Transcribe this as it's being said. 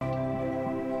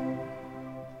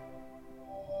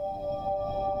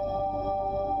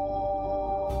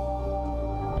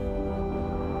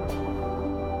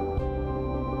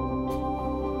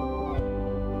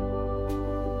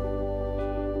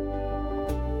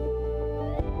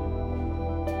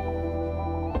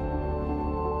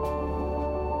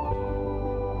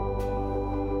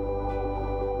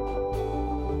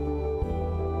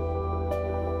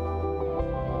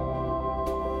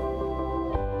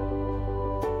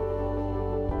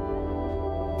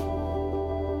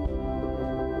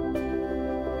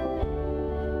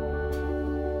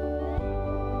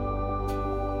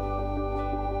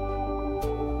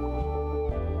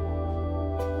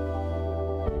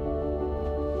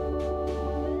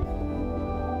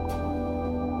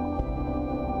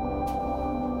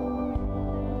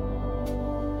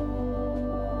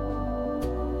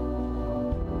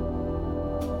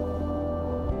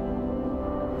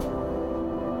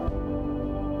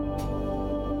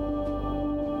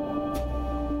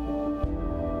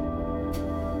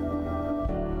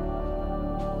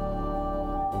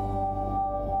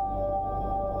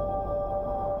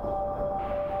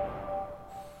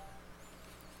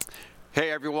Hey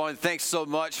everyone, thanks so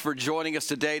much for joining us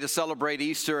today to celebrate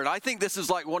Easter. And I think this is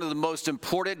like one of the most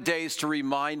important days to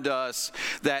remind us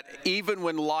that even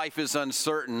when life is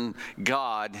uncertain,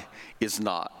 God is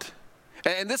not.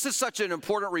 And this is such an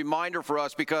important reminder for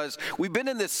us because we've been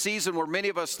in this season where many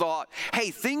of us thought,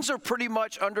 hey, things are pretty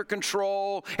much under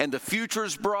control and the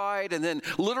future's bright. And then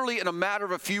literally in a matter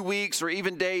of a few weeks or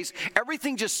even days,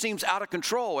 everything just seems out of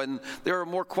control and there are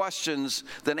more questions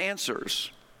than answers.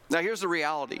 Now, here's the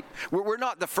reality. We're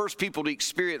not the first people to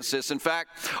experience this. In fact,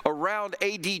 around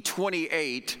AD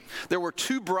 28, there were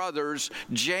two brothers,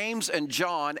 James and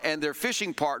John, and their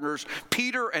fishing partners,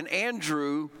 Peter and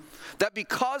Andrew, that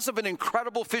because of an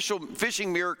incredible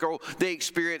fishing miracle they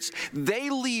experienced, they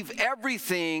leave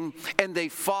everything and they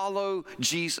follow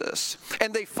Jesus.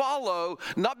 And they follow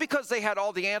not because they had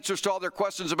all the answers to all their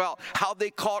questions about how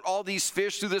they caught all these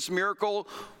fish through this miracle,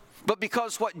 but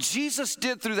because what Jesus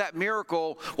did through that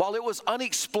miracle, while it was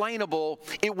unexplainable,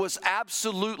 it was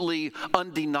absolutely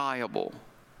undeniable.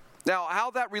 Now, how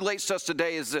that relates to us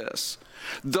today is this.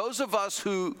 Those of us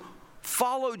who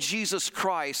follow Jesus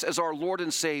Christ as our Lord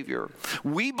and Savior,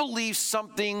 we believe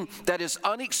something that is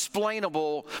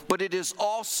unexplainable, but it is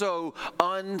also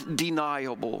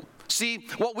undeniable. See,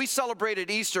 what we celebrate at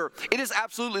Easter, it is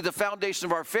absolutely the foundation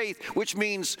of our faith, which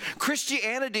means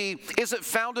Christianity isn't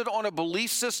founded on a belief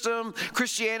system.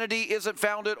 Christianity isn't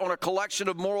founded on a collection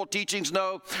of moral teachings.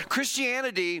 No,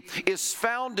 Christianity is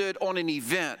founded on an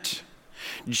event.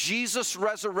 Jesus'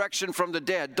 resurrection from the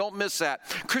dead. Don't miss that.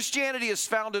 Christianity is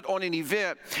founded on an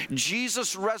event,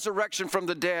 Jesus' resurrection from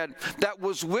the dead, that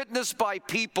was witnessed by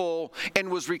people and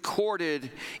was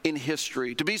recorded in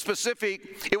history. To be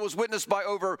specific, it was witnessed by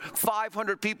over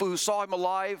 500 people who saw him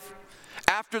alive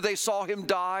after they saw him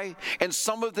die, and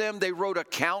some of them, they wrote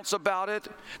accounts about it.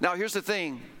 Now, here's the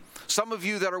thing. Some of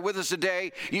you that are with us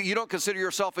today, you don't consider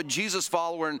yourself a Jesus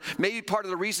follower, and maybe part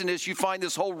of the reason is you find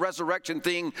this whole resurrection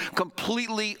thing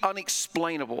completely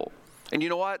unexplainable. And you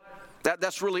know what?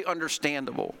 That's really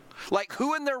understandable. Like,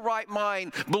 who in their right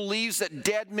mind believes that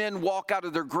dead men walk out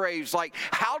of their graves? Like,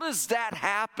 how does that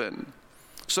happen?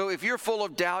 So if you're full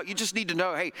of doubt, you just need to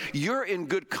know, hey, you're in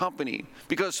good company,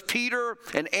 because Peter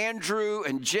and Andrew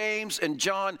and James and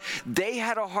John, they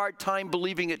had a hard time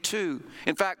believing it too.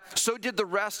 In fact, so did the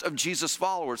rest of Jesus'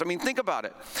 followers. I mean, think about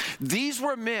it. These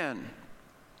were men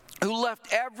who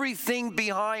left everything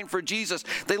behind for Jesus.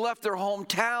 They left their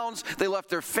hometowns, they left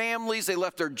their families, they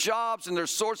left their jobs and their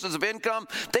sources of income.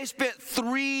 They spent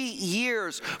 3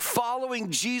 years following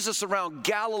Jesus around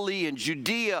Galilee and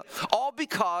Judea, all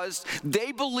because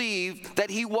they believed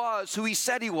that he was who he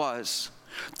said he was,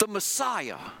 the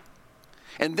Messiah.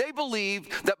 And they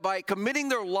believed that by committing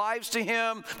their lives to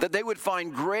him, that they would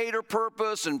find greater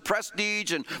purpose and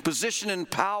prestige and position and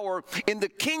power in the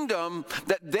kingdom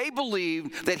that they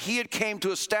believed that he had came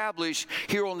to establish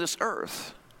here on this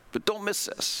earth. But don't miss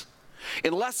this.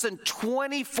 In less than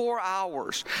 24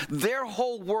 hours, their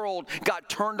whole world got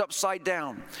turned upside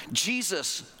down.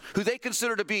 Jesus, who they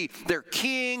considered to be their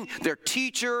king, their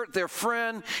teacher, their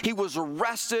friend, he was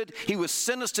arrested, he was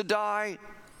sentenced to die.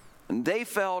 And they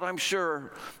felt, I'm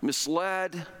sure,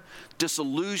 misled,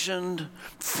 disillusioned,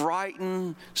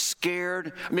 frightened,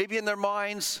 scared. Maybe in their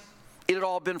minds, it had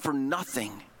all been for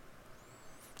nothing.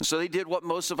 And so they did what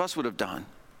most of us would have done.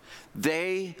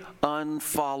 They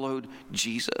unfollowed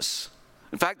Jesus.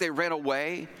 In fact, they ran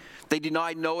away. They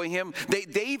denied knowing him. They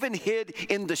even hid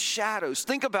in the shadows.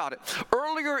 Think about it.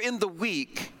 Earlier in the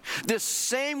week, this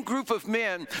same group of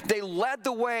men, they led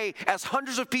the way as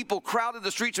hundreds of people crowded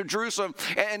the streets of Jerusalem,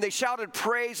 and they shouted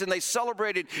praise and they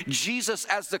celebrated Jesus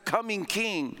as the coming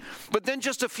king. But then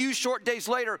just a few short days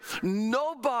later,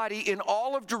 nobody in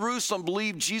all of Jerusalem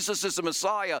believed Jesus is the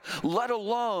Messiah, let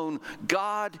alone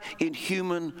God in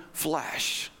human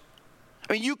flesh.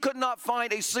 I mean, you could not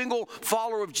find a single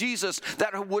follower of Jesus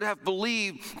that would have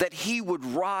believed that he would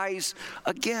rise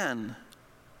again.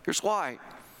 Here's why.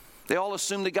 They all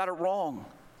assumed they got it wrong.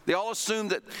 They all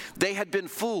assumed that they had been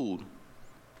fooled.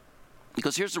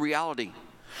 Because here's the reality.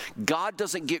 God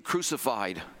doesn't get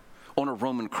crucified on a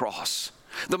Roman cross.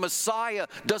 The Messiah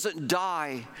doesn't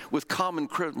die with common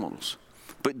criminals.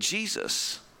 But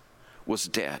Jesus was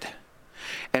dead.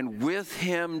 And with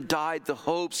him died the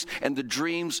hopes and the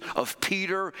dreams of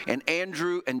Peter and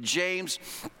Andrew and James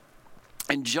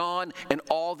and John and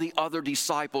all the other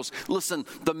disciples. Listen,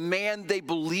 the man they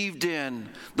believed in,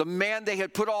 the man they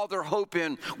had put all their hope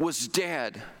in, was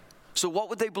dead. So what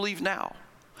would they believe now?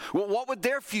 Well, what would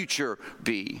their future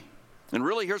be? And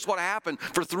really, here's what happened.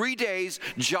 For 3 days,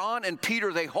 John and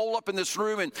Peter, they hole up in this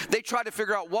room and they try to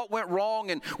figure out what went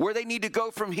wrong and where they need to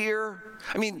go from here.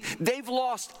 I mean, they've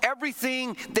lost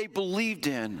everything they believed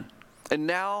in. And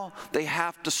now they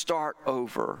have to start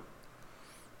over.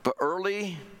 But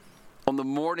early on the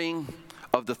morning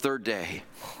of the third day,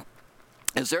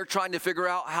 as they're trying to figure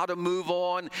out how to move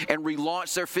on and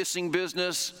relaunch their fishing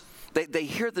business, they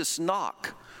hear this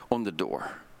knock on the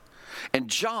door. And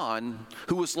John,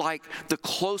 who was like the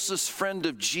closest friend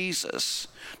of Jesus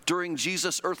during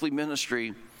Jesus' earthly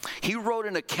ministry, he wrote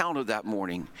an account of that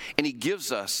morning, and he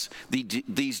gives us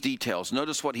these details.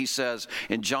 Notice what he says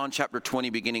in John chapter 20,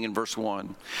 beginning in verse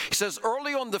 1. He says,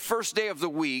 "Early on the first day of the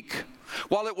week,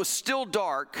 while it was still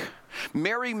dark,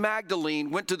 Mary Magdalene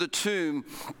went to the tomb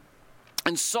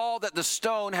and saw that the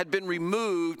stone had been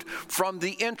removed from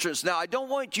the entrance." Now, I don't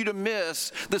want you to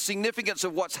miss the significance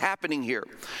of what's happening here.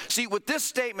 See, with this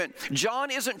statement,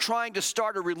 John isn't trying to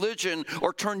start a religion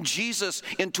or turn Jesus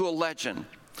into a legend.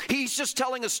 He's just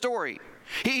telling a story.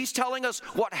 He's telling us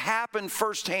what happened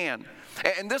firsthand.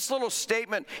 And this little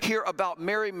statement here about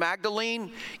Mary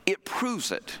Magdalene, it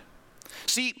proves it.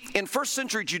 See, in first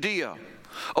century Judea,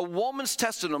 a woman's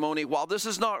testimony, while this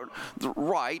is not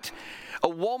right, a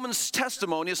woman's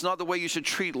testimony is not the way you should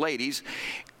treat ladies.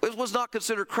 It was not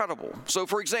considered credible. So,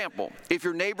 for example, if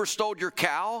your neighbor stole your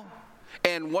cow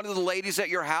and one of the ladies at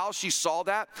your house, she saw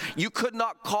that, you could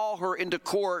not call her into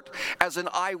court as an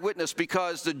eyewitness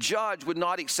because the judge would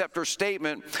not accept her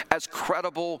statement as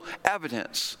credible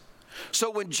evidence. So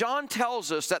when John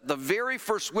tells us that the very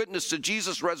first witness to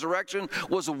Jesus' resurrection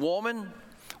was a woman,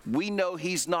 we know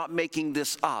he's not making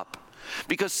this up.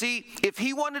 Because see, if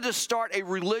he wanted to start a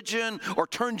religion or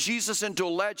turn Jesus into a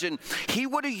legend, he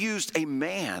would have used a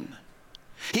man.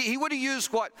 He would have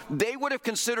used what they would have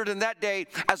considered in that day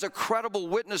as a credible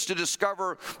witness to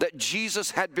discover that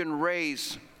Jesus had been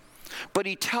raised. But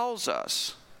he tells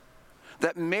us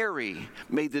that Mary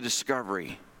made the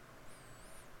discovery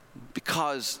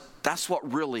because that's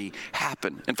what really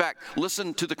happened. In fact,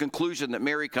 listen to the conclusion that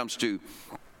Mary comes to.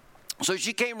 So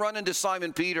she came running to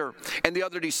Simon Peter and the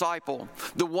other disciple,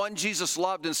 the one Jesus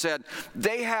loved, and said,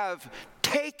 "They have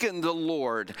taken the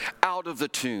Lord out of the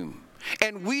tomb,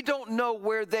 and we don't know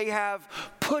where they have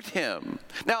put him."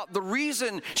 Now, the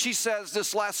reason she says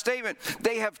this last statement,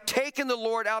 "They have taken the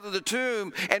Lord out of the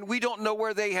tomb, and we don't know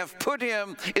where they have put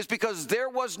him," is because there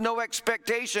was no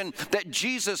expectation that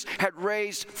Jesus had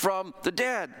raised from the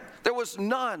dead. There was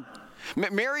none.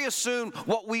 Mary assumed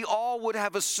what we all would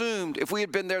have assumed if we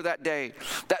had been there that day,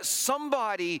 that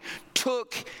somebody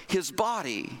took his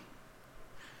body.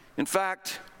 In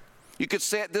fact, you could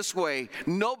say it this way: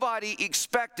 nobody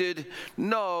expected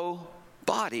no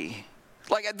body.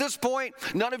 Like at this point,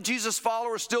 none of Jesus'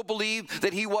 followers still believed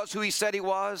that he was who he said he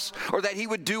was, or that he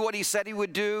would do what he said he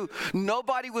would do.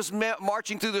 Nobody was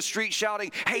marching through the street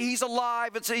shouting, "Hey, he's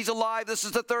alive, he's alive, this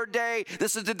is the third day,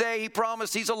 this is the day he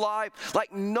promised, he's alive."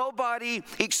 Like nobody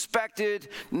expected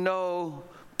no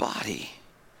body.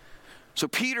 So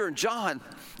Peter and John,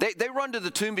 they run to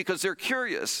the tomb because they're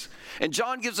curious. And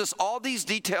John gives us all these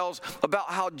details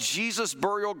about how Jesus'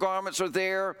 burial garments are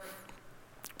there.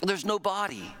 There's no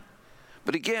body.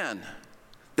 But again,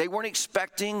 they weren't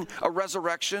expecting a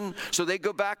resurrection, so they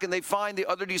go back and they find the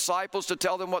other disciples to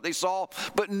tell them what they saw.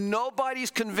 But nobody's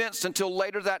convinced until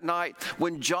later that night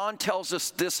when John tells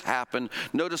us this happened.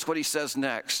 Notice what he says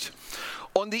next.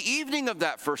 On the evening of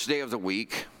that first day of the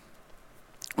week,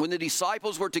 when the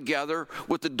disciples were together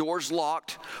with the doors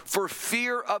locked for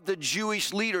fear of the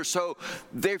Jewish leaders. So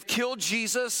they've killed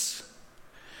Jesus,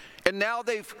 and now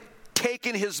they've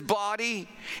taken his body,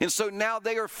 and so now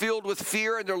they are filled with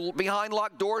fear, and they're behind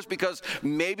locked doors because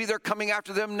maybe they're coming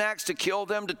after them next to kill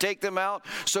them, to take them out.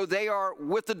 So they are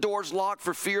with the doors locked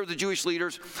for fear of the Jewish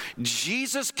leaders.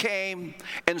 Jesus came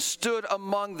and stood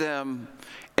among them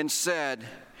and said,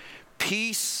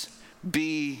 "Peace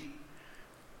be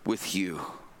with you."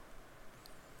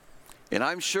 And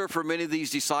I'm sure for many of these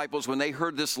disciples, when they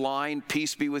heard this line,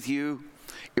 "Peace be with you,"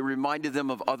 it reminded them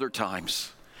of other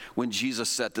times when Jesus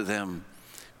said to them,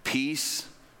 "Peace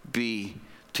be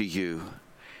to you."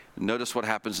 Notice what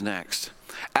happens next.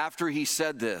 After he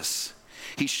said this,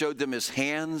 he showed them his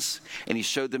hands and he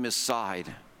showed them his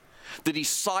side. The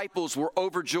disciples were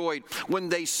overjoyed when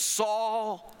they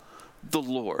saw the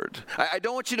Lord. I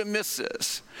don't want you to miss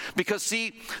this, because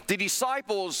see, the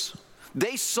disciples,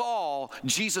 they saw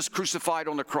Jesus crucified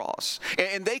on the cross,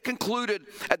 and they concluded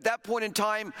at that point in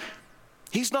time,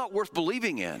 he's not worth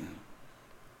believing in.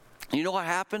 You know what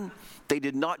happened? They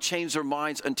did not change their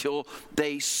minds until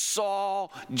they saw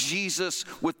Jesus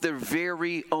with their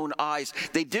very own eyes.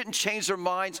 They didn't change their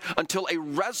minds until a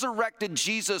resurrected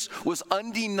Jesus was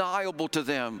undeniable to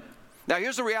them. Now,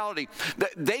 here's the reality.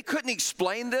 They couldn't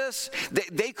explain this.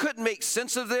 They couldn't make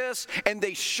sense of this, and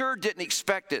they sure didn't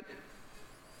expect it.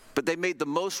 But they made the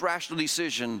most rational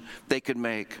decision they could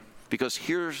make. Because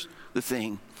here's the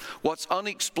thing. What's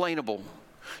unexplainable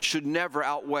should never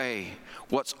outweigh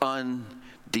what's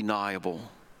undeniable.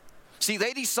 See,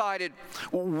 they decided,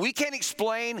 we can't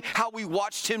explain how we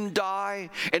watched him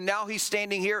die, and now he's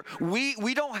standing here.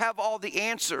 We don't have all the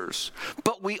answers,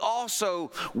 but we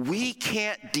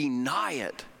can't deny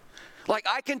it. Like,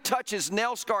 I can touch his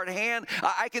nail-scarred hand.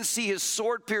 I can see his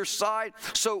sword-pierced side.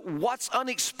 So what's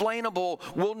unexplainable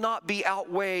will not be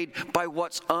outweighed by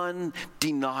what's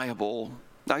undeniable.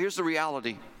 Now, here's the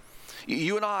reality.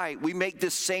 You and I, we make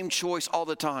this same choice all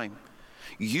the time.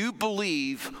 You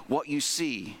believe what you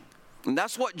see. And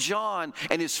that's what John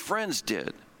and his friends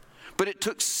did. But it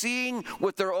took seeing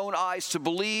with their own eyes to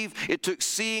believe. It took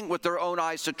seeing with their own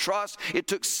eyes to trust. It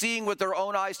took seeing with their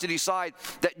own eyes to decide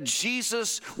that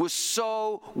Jesus was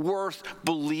so worth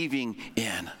believing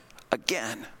in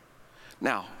again.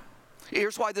 Now,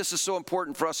 here's why this is so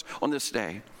important for us on this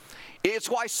day. It's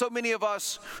why so many of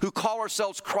us who call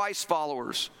ourselves Christ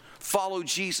followers follow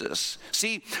Jesus.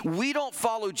 See, we don't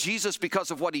follow Jesus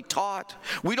because of what he taught.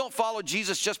 We don't follow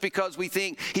Jesus just because we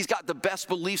think he's got the best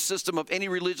belief system of any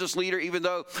religious leader, even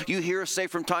though you hear us say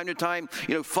from time to time,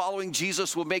 following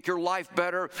Jesus will make your life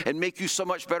better and make you so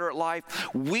much better at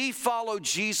life. We follow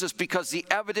Jesus because the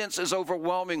evidence is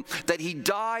overwhelming that he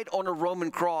died on a Roman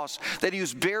cross, that he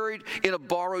was buried in a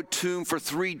borrowed tomb for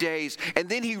 3 days, and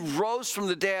then he rose from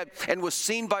the dead and was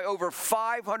seen by over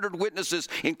 500 witnesses,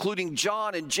 including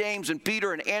John and James and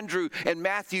Peter and Andrew and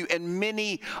Matthew and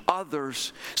many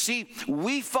others. See,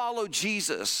 we follow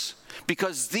Jesus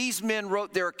because these men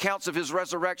wrote their accounts of his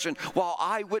resurrection while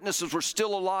eyewitnesses were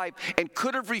still alive and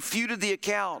could have refuted the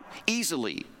account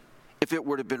easily if it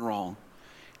would have been wrong.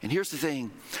 And here's the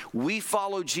thing. We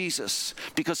follow Jesus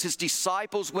because his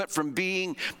disciples went from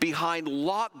being behind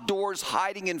locked doors,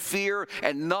 hiding in fear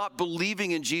and not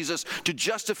believing in Jesus, to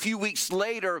just a few weeks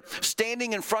later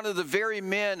standing in front of the very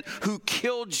men who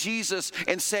killed Jesus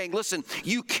and saying, listen,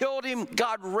 you killed him,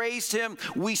 God raised him,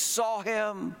 we saw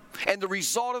him. And the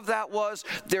result of that was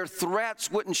their threats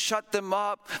wouldn't shut them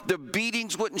up, the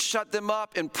beatings wouldn't shut them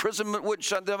up, imprisonment wouldn't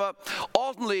shut them up.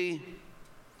 Ultimately,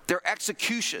 their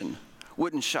execution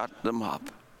wouldn't shut them up.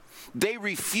 They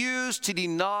refused to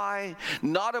deny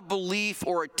not a belief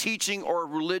or a teaching or a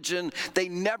religion. They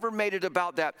never made it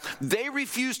about that. They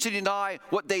refused to deny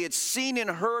what they had seen and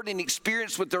heard and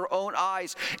experienced with their own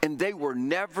eyes, and they were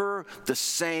never the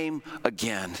same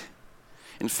again.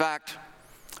 In fact,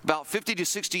 about 50 to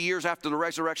 60 years after the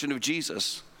resurrection of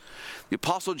Jesus, the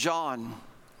Apostle John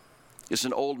is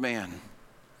an old man.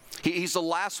 He's the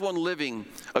last one living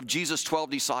of Jesus' 12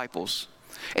 disciples.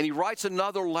 And he writes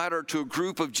another letter to a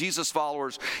group of Jesus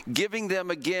followers, giving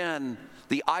them again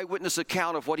the eyewitness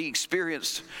account of what he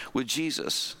experienced with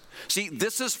Jesus. See,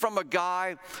 this is from a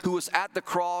guy who was at the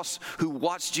cross, who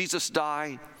watched Jesus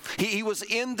die. He was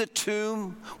in the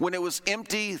tomb when it was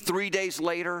empty 3 days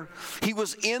later. He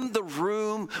was in the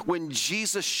room when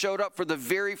Jesus showed up for the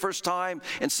very first time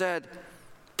and said,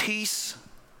 "Peace,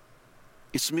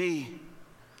 it's me."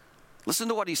 Listen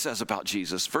to what he says about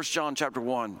Jesus. 1 John chapter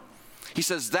 1. He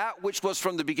says, that which was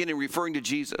from the beginning, referring to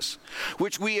Jesus,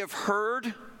 which we have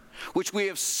heard, which we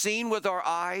have seen with our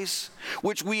eyes,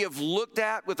 which we have looked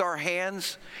at with our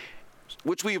hands,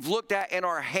 which we have looked at and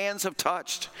our hands have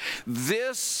touched.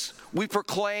 This we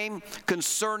proclaim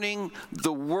concerning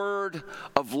the word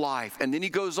of life. And then he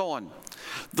goes on.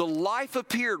 The life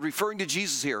appeared, referring to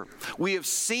Jesus here. We have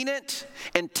seen it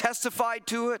and testified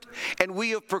to it, and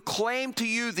we have proclaimed to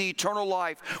you the eternal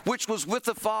life, which was with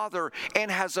the Father and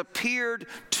has appeared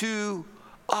to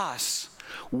us.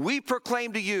 We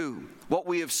proclaim to you what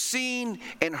we have seen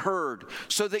and heard,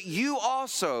 so that you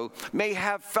also may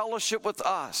have fellowship with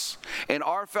us. And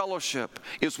our fellowship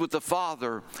is with the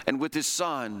Father and with his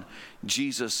Son,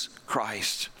 Jesus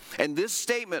Christ. And this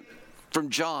statement from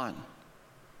John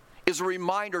is a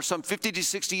reminder some 50 to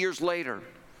 60 years later.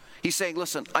 He's saying,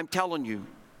 listen, I'm telling you.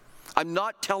 I'm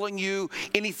not telling you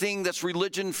anything that's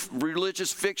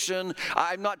religious fiction.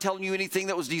 I'm not telling you anything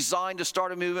that was designed to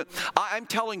start a movement. I'm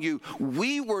telling you,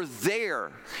 we were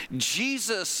there.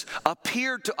 Jesus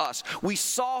appeared to us. We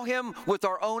saw him with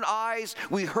our own eyes.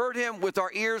 We heard him with our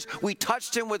ears. We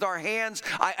touched him with our hands.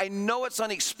 I know it's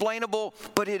unexplainable,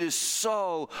 but it is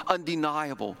so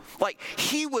undeniable. Like,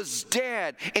 he was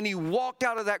dead and he walked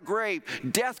out of that grave.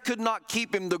 Death could not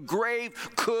keep him. The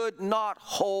grave could not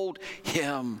hold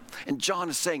him. And John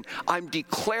is saying, I'm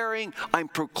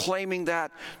proclaiming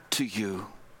that to you.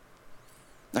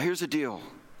 Now here's the deal.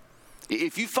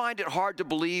 If you find it hard to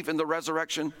believe in the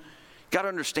resurrection, you got to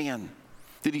understand,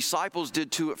 the disciples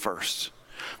did too at first.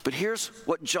 But here's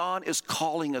what John is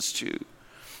calling us to.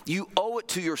 you owe it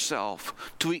to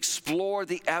yourself to explore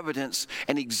the evidence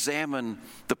and examine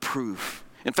the proof.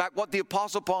 In fact, what the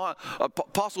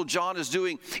Apostle John is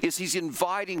doing is he's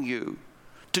inviting you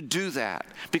to do that,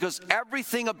 because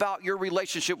everything about your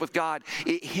relationship with God,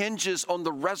 it hinges on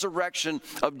the resurrection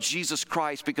of Jesus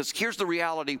Christ. Because here's the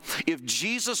reality: if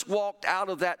Jesus walked out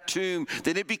of that tomb,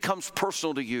 then it becomes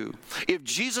personal to you. If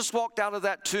Jesus walked out of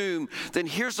that tomb, then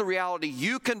here's the reality: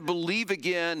 you can believe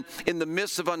again in the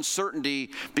midst of uncertainty,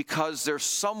 because there's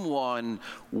someone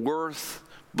worth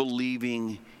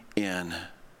believing in.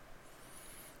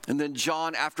 And then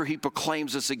John, after he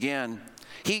proclaims this again,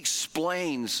 he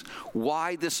explains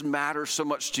why this matters so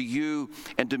much to you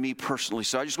and to me personally.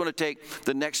 So I just want to take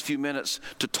the next few minutes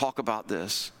to talk about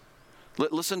this.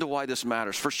 Listen to why this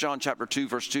matters. 1 John chapter 2,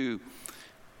 verse 2.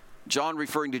 John,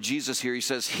 referring to Jesus here, he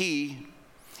says, he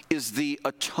is the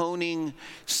atoning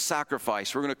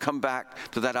sacrifice. We're going to come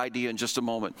back to that idea in just a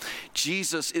moment.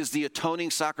 Jesus is the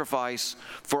atoning sacrifice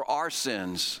for our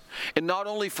sins. And not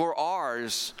only for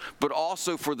ours, but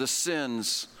also for the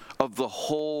sins of the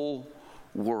whole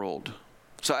world.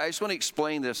 So I just want to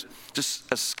explain this just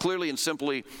as clearly and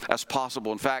simply as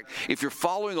possible. In fact, if you're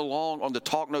following along on the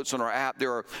talk notes on our app,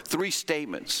 there are 3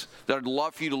 statements that I'd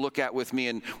love for you to look at with me,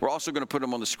 and we're also going to put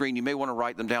them on the screen. You may want to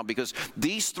write them down, because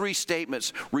these 3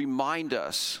 statements remind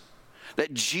us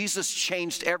that Jesus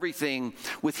changed everything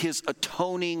with his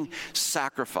atoning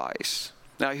sacrifice.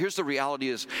 Now, here's the reality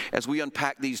is, as we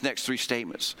unpack these next 3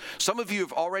 statements, some of you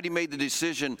have already made the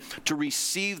decision to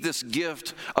receive this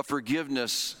gift of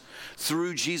forgiveness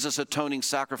through Jesus' atoning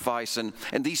sacrifice. And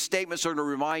these statements are going to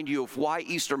remind you of why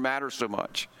Easter matters so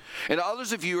much. And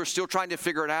others of you are still trying to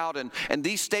figure it out, and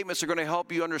these statements are going to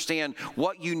help you understand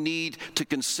what you need to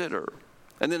consider.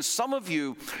 And then some of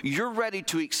you, you're ready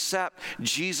to accept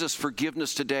Jesus'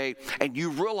 forgiveness today, and you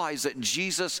realize that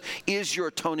Jesus is your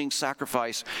atoning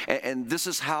sacrifice, and this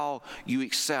is how you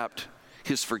accept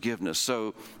his forgiveness.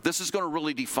 So this is going to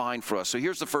really define for us. So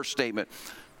here's the first statement.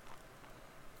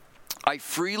 I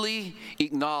freely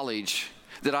acknowledge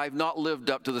that I've not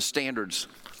lived up to the standards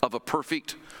of a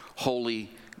perfect, holy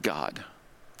God.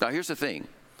 Now here's the thing.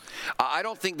 I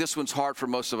don't think this one's hard for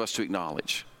most of us to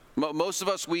acknowledge. Most of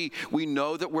us, we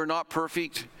know that we're not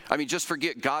perfect. I mean, just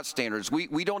forget God's standards.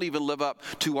 We don't even live up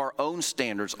to our own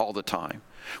standards all the time,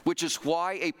 which is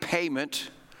why a payment,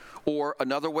 or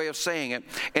another way of saying it,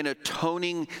 an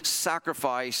atoning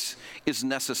sacrifice is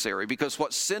necessary. Because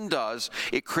what sin does,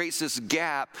 it creates this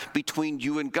gap between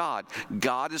you and God.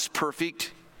 God is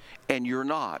perfect and you're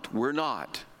not. We're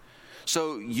not.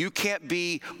 So you can't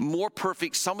be more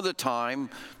perfect some of the time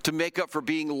to make up for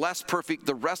being less perfect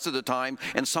the rest of the time,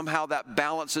 and somehow that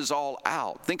balances all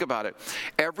out. Think about it.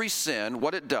 Every sin,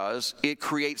 what it does, it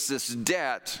creates this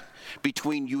debt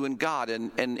between you and God.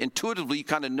 And intuitively, you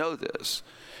kind of know this.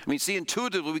 I mean, see,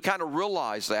 intuitively, we kind of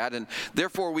realize that, and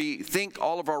therefore we think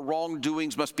all of our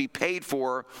wrongdoings must be paid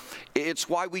for. It's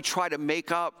why we try to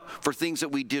make up for things that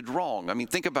we did wrong. I mean,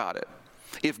 think about it.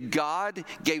 If God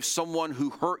gave someone who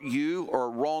hurt you or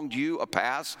wronged you a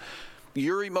pass,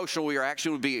 your emotional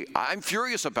reaction would be, I'm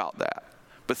furious about that.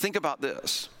 But think about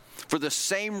this. For the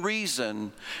same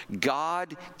reason,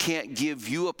 God can't give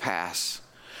you a pass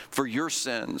for your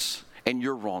sins and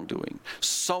your wrongdoing.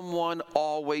 Someone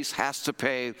always has to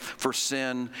pay for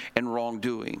sin and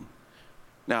wrongdoing.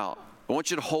 Now, I want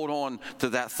you to hold on to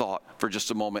that thought for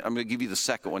just a moment. I'm going to give you the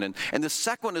second one. And the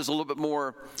second one is a little bit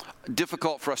more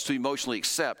difficult for us to emotionally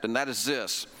accept, and that is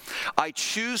this. I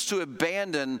choose to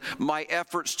abandon my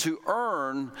efforts to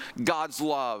earn God's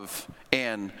love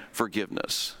and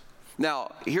forgiveness.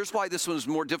 Now, here's why this one is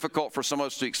more difficult for some of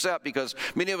us to accept, because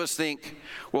many of us think,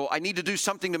 well, I need to do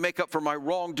something to make up for my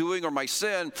wrongdoing or my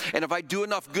sin, and if I do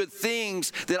enough good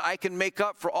things, then I can make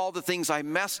up for all the things I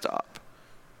messed up.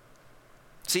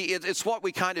 See, it's what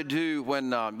we kind of do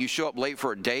when you show up late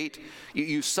for a date.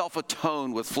 You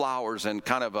self-atone with flowers and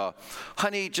kind of a,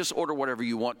 honey, just order whatever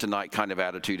you want tonight kind of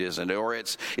attitude, isn't it? Or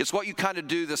it's what you kind of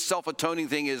do, the self-atoning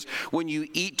thing is when you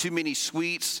eat too many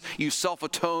sweets, you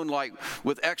self-atone like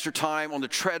with extra time on the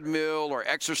treadmill or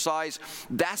exercise.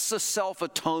 That's the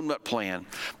self-atonement plan.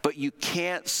 But you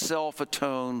can't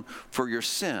self-atone for your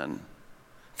sin.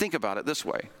 Think about it this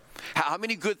way. How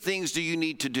many good things do you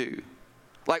need to do?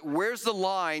 Like, where's the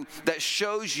line that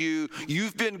shows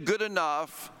you've been good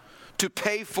enough to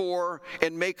pay for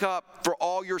and make up for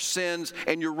all your sins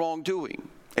and your wrongdoing?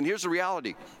 And here's the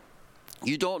reality.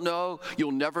 You don't know,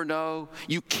 you'll never know.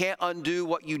 You can't undo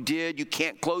what you did. You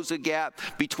can't close the gap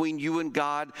between you and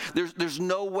God. There's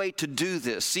no way to do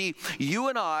this. See, you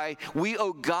and I, we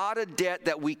owe God a debt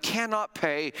that we cannot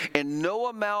pay, and no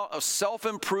amount of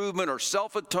self-improvement or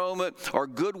self-atonement or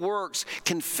good works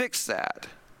can fix that.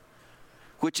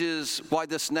 Which is why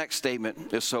this next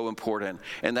statement is so important,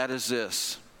 and that is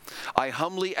this: I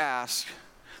humbly ask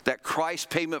that Christ's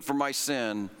payment for my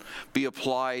sin be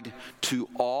applied to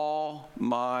all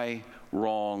my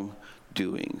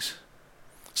wrongdoings.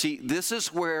 See, this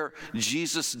is where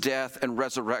Jesus' death and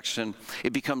resurrection,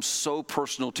 it becomes so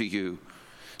personal to you.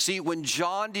 See, when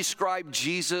John described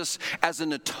Jesus as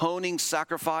an atoning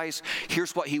sacrifice,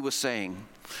 here's what he was saying: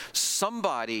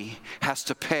 somebody has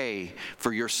to pay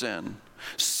for your sin.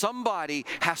 Somebody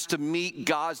has to meet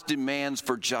God's demands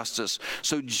for justice.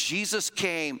 So Jesus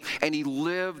came and he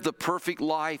lived the perfect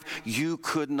life you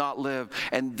could not live.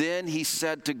 And then he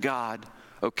said to God,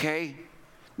 okay,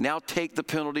 now take the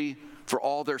penalty for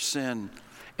all their sin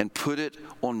and put it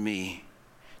on me.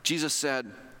 Jesus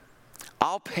said,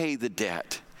 I'll pay the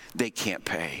debt they can't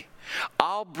pay.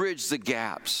 I'll bridge the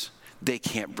gaps they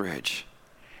can't bridge.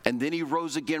 And then he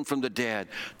rose again from the dead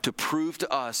to prove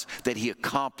to us that he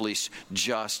accomplished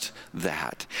just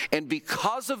that. And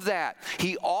because of that,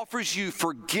 he offers you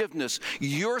forgiveness.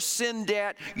 Your sin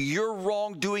debt, your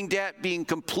wrongdoing debt being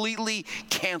completely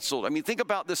canceled. I mean, think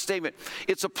about this statement.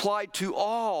 It's applied to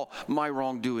all my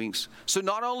wrongdoings. So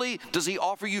not only does he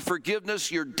offer you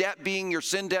forgiveness, your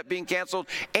sin debt being canceled,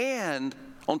 and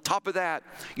on top of that,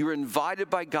 you're invited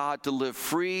by God to live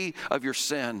free of your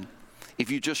sin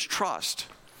if you just trust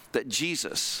that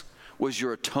Jesus was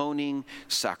your atoning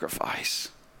sacrifice.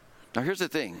 Now here's the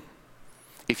thing.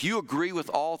 If you agree with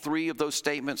all three of those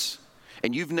statements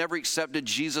and you've never accepted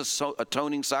Jesus'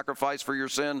 atoning sacrifice for your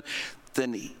sin,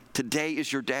 then today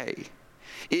is your day.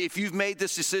 If you've made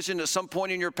this decision at some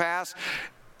point in your past,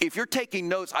 if you're taking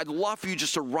notes, I'd love for you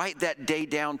just to write that day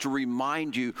down to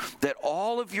remind you that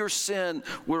all of your sin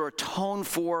were atoned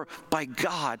for by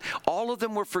God. All of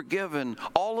them were forgiven.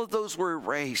 All of those were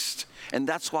erased. And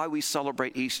that's why we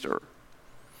celebrate Easter.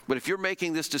 But if you're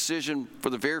making this decision for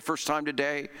the very first time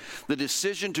today, the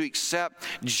decision to accept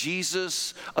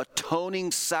Jesus'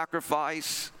 atoning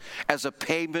sacrifice as a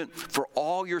payment for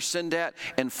all your sin debt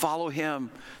and follow him,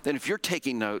 then if you're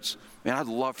taking notes, man, I'd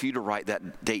love for you to write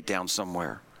that date down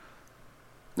somewhere.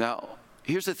 Now,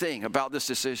 here's the thing about this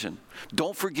decision.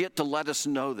 Don't forget to let us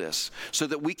know this so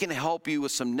that we can help you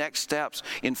with some next steps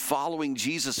in following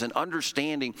Jesus and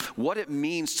understanding what it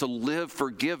means to live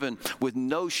forgiven with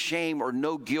no shame or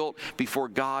no guilt before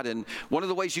God. And one of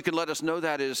the ways you can let us know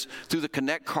that is through the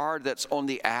Connect card that's on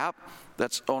the app,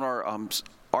 that's on our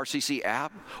RCC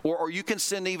app, or you can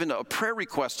send even a prayer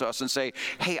request to us and say,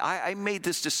 hey, I made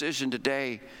this decision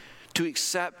today to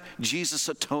accept Jesus'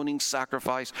 atoning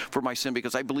sacrifice for my sin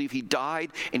because I believe he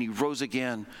died and he rose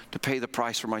again to pay the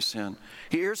price for my sin.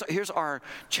 Here's our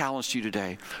challenge to you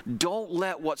today. Don't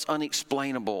let what's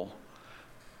unexplainable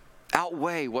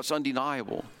outweigh what's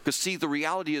undeniable. Because see, the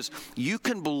reality is you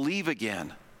can believe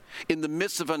again in the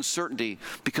midst of uncertainty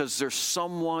because there's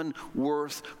someone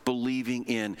worth believing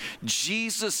in.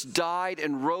 Jesus died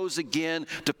and rose again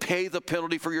to pay the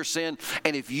penalty for your sin.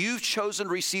 And if you've chosen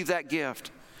to receive that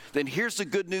gift, then here's the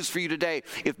good news for you today.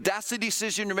 If that's the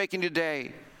decision you're making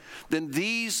today, then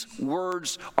these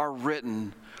words are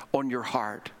written on your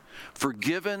heart.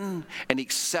 Forgiven and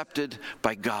accepted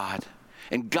by God.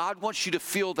 And God wants you to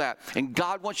feel that. And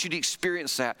God wants you to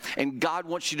experience that. And God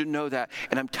wants you to know that.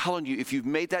 And I'm telling you, if you've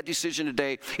made that decision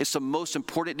today, it's the most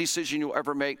important decision you'll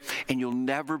ever make. And you'll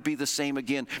never be the same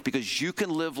again because you can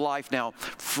live life now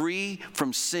free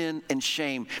from sin and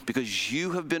shame because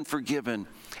you have been forgiven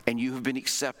and you have been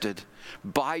accepted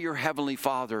by your Heavenly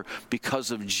Father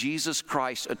because of Jesus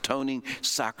Christ's atoning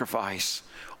sacrifice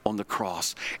on the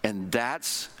cross. And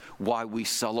that's why we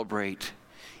celebrate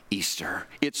Easter.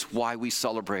 It's why we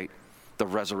celebrate the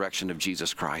resurrection of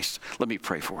Jesus Christ. Let me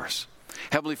pray for us.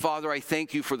 Heavenly Father, I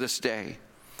thank you for this day.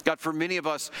 God, for many of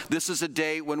us, this is a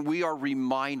day when we are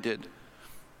reminded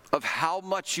of how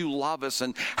much you love us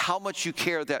and how much you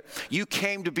care that you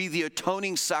came to be the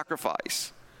atoning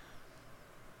sacrifice.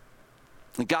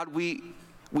 And God, we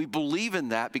believe in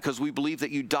that because we believe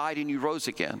that you died and you rose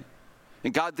again.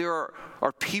 And God, there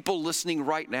are people listening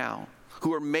right now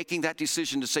who are making that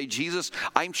decision to say, Jesus,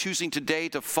 I'm choosing today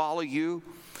to follow you.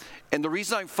 And the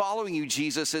reason I'm following you,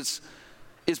 Jesus,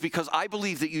 is because I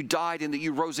believe that you died and that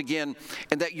you rose again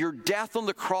and that your death on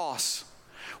the cross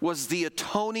was the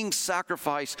atoning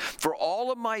sacrifice for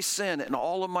all of my sin and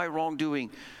all of my wrongdoing.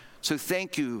 So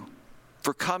thank you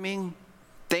for coming.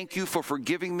 Thank you for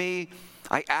forgiving me.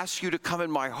 I ask you to come in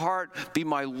my heart, be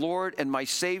my Lord and my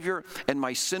Savior and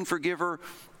my sin forgiver.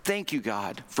 Thank you,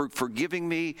 God, for forgiving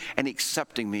me and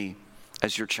accepting me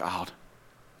as your child.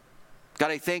 God,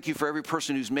 I thank you for every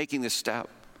person who's making this step.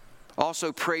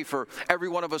 Also pray for every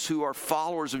one of us who are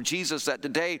followers of Jesus, that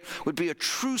today would be a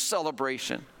true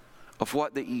celebration of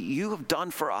what that you have done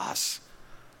for us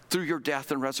through your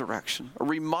death and resurrection. A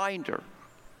reminder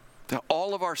that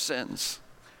all of our sins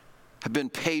have been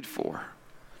paid for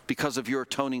because of your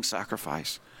atoning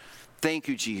sacrifice. Thank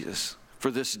you, Jesus, for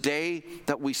this day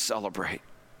that we celebrate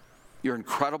your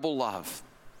incredible love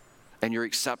and your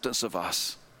acceptance of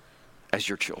us as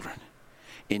your children.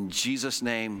 In Jesus'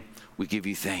 name, we give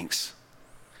you thanks.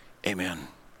 Amen.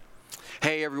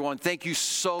 Hey, everyone, thank you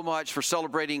so much for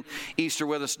celebrating Easter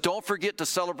with us. Don't forget to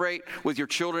celebrate with your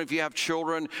children. If you have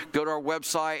children, go to our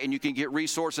website and you can get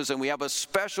resources. And we have a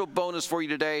special bonus for you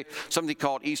today, something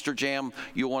called Easter Jam.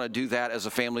 You'll want to do that as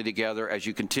a family together as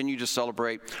you continue to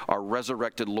celebrate our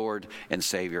resurrected Lord and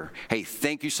Savior. Hey,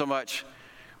 thank you so much.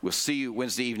 We'll see you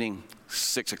Wednesday evening,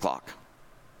 6 o'clock.